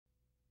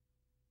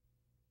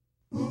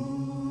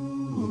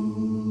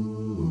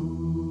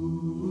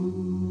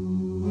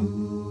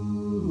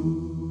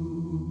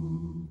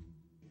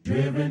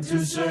and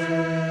to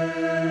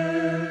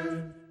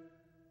serve.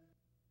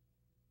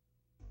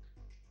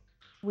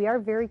 We are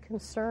very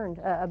concerned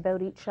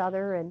about each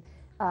other and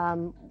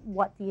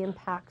what the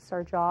impacts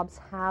our jobs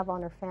have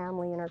on our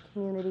family and our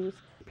communities.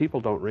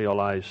 People don't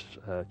realize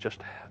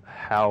just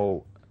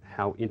how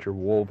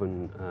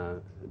interwoven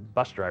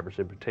bus drivers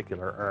in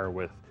particular are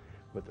with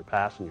their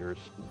passengers.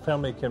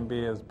 Family can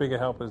be as big a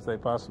help as they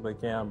possibly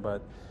can,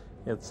 but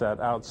it's that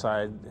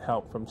outside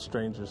help from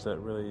strangers that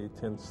really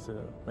tends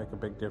to make a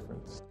big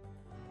difference.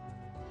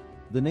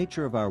 The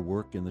nature of our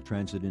work in the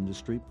transit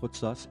industry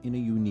puts us in a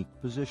unique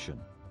position.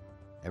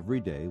 Every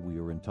day we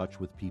are in touch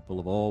with people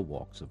of all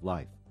walks of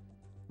life.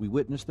 We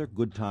witness their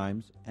good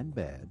times and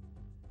bad.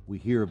 We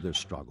hear of their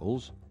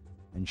struggles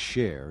and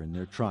share in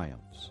their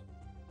triumphs.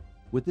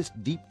 With this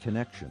deep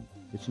connection,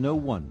 it's no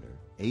wonder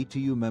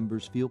ATU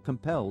members feel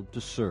compelled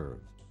to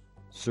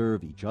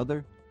serve each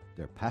other,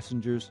 their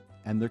passengers,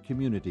 and their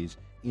communities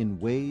in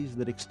ways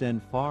that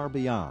extend far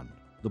beyond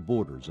the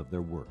borders of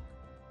their work.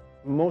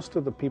 Most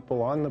of the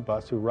people on the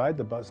bus who ride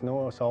the bus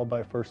know us all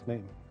by first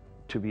name.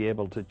 To be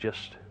able to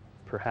just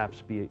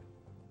perhaps be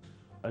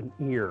an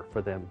ear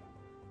for them,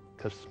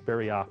 because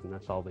very often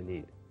that's all they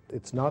need.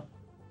 It's not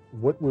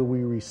what will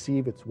we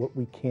receive, it's what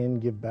we can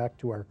give back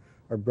to our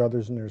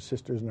brothers and our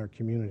sisters in our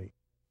community.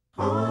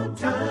 On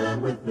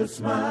time with a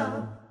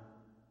smile.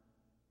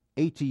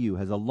 ATU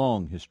has a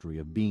long history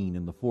of being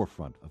in the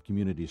forefront of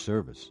community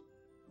service,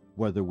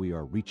 whether we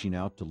are reaching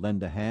out to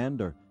lend a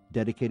hand or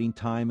dedicating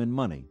time and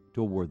money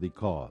to a worthy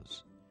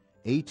cause.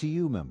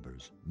 ATU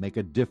members make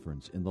a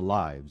difference in the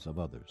lives of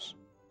others.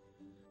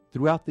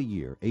 Throughout the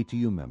year,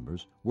 ATU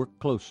members work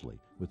closely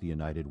with the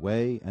United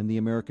Way and the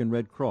American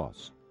Red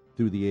Cross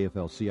through the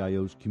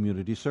AFL-CIO's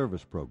Community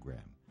Service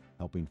Program,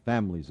 helping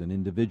families and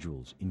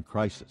individuals in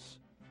crisis.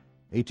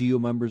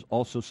 ATU members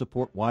also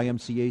support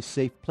YMCA's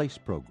Safe Place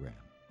program,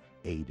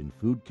 aid in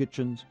food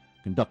kitchens,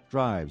 conduct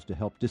drives to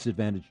help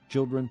disadvantaged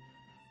children,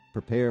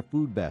 prepare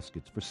food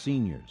baskets for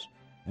seniors,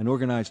 and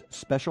organize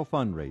special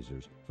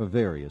fundraisers for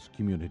various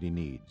community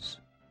needs.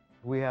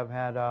 We have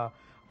had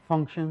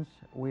functions,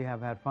 we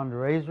have had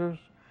fundraisers,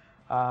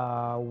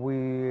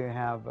 we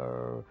have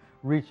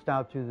reached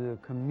out to the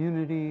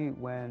community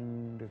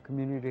when the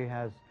community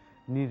has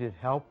needed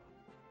help.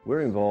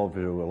 We're involved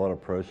in a lot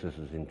of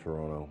processes in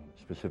Toronto,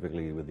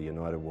 specifically with the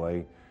United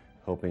Way,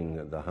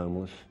 helping the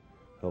homeless,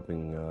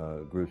 helping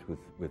groups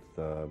with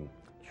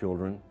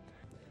children.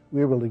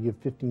 We were able to give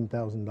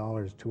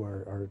 $15,000 to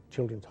our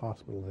children's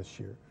hospital this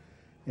year,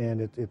 and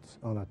it's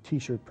on a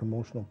t-shirt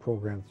promotional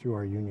program through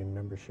our union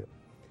membership.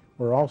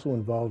 We're also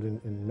involved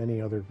in many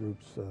other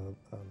groups,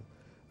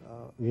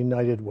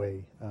 United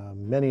Way.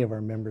 Many of our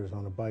members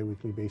on a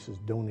bi-weekly basis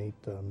donate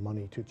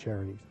money to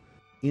charities.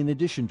 In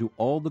addition to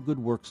all the good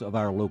works of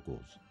our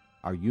locals,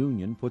 our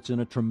union puts in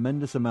a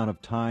tremendous amount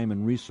of time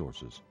and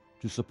resources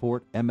to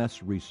support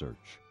MS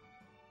research.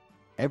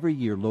 Every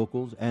year,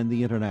 locals and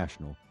the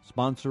International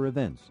sponsor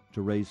events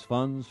to raise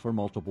funds for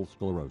multiple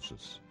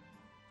sclerosis.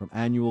 From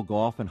annual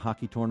golf and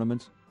hockey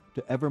tournaments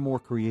to ever more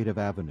creative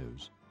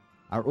avenues,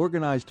 our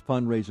organized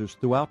fundraisers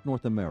throughout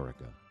North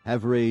America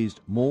have raised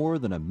more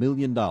than $1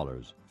 million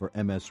for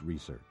MS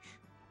research.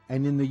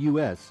 And in the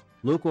U.S.,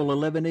 Local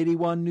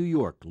 1181 New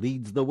York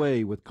leads the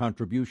way with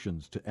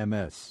contributions to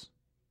MS.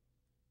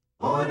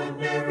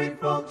 Ordinary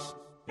folks,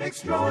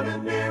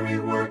 extraordinary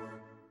work.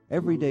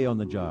 Every day on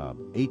the job,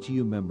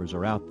 ATU members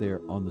are out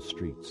there on the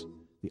streets,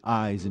 the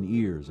eyes and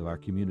ears of our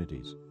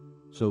communities,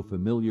 so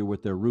familiar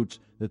with their roots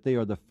that they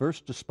are the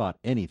first to spot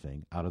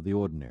anything out of the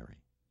ordinary.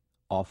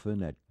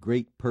 Often at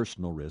great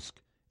personal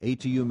risk,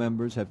 ATU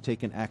members have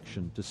taken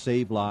action to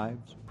save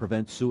lives,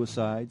 prevent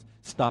suicides,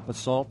 stop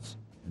assaults,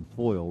 and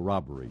foil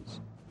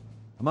robberies.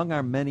 Among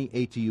our many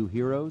ATU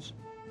heroes,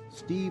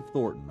 Steve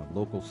Thornton of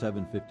Local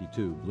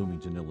 752,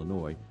 Bloomington,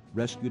 Illinois,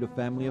 rescued a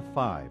family of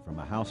 5 from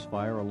a house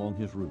fire along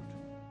his route.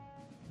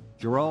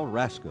 Gerald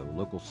Rasco,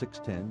 Local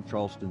 610,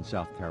 Charleston,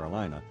 South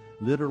Carolina,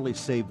 literally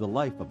saved the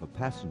life of a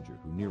passenger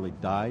who nearly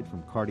died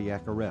from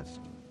cardiac arrest.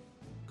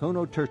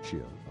 Kono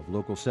Turcio of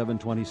Local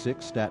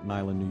 726, Staten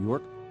Island, New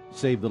York,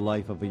 saved the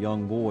life of a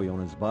young boy on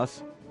his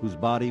bus whose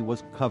body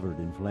was covered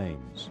in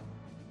flames.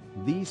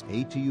 These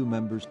ATU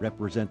members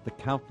represent the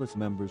countless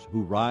members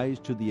who rise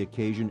to the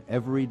occasion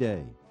every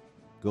day,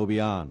 go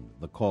beyond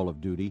the call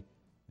of duty,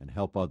 and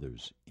help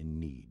others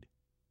in need.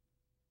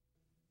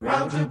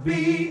 Proud to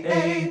be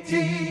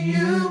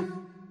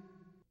ATU.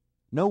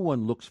 No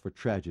one looks for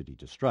tragedy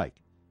to strike,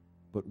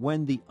 but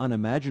when the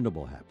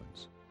unimaginable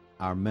happens,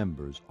 our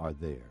members are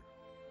there.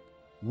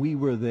 We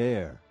were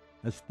there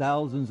as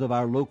thousands of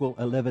our Local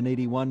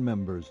 1181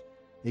 members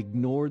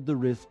ignored the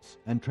risks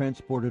and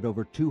transported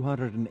over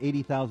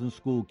 280,000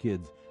 school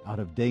kids out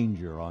of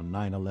danger on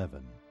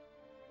 9/11.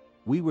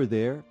 We were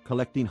there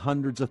collecting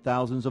hundreds of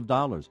thousands of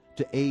dollars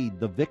to aid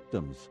the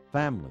victims'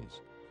 families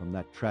from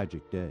that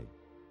tragic day.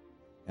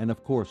 And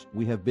of course,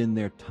 we have been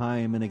there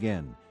time and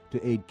again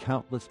to aid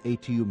countless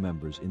ATU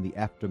members in the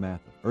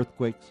aftermath of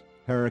earthquakes,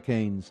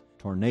 hurricanes,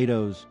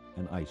 tornadoes,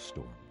 and ice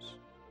storms.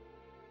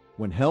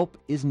 When help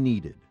is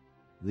needed,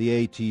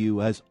 the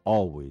ATU has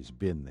always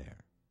been there.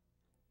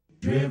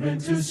 Driven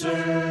to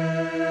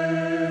serve.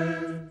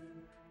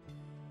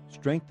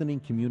 Strengthening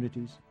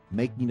communities,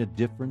 making a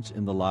difference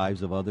in the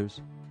lives of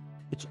others,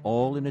 it's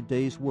all in a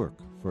day's work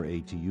for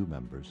ATU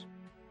members.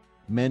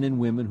 Men and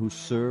women who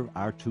serve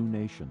our two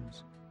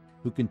nations,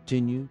 who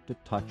continue to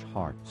touch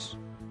hearts,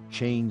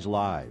 change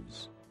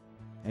lives,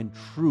 and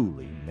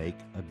truly make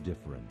a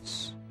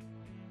difference.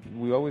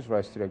 We always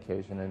rise to the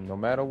occasion, and no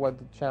matter what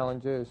the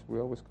challenge is, we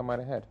always come out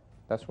ahead.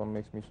 That's what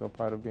makes me so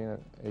proud of being an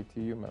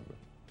ATU member.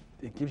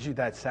 It gives you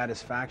that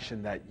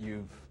satisfaction that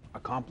you've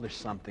accomplished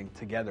something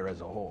together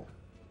as a whole.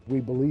 We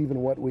believe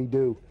in what we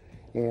do,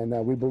 and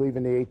we believe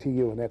in the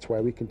ATU, and that's why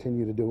we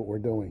continue to do what we're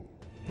doing.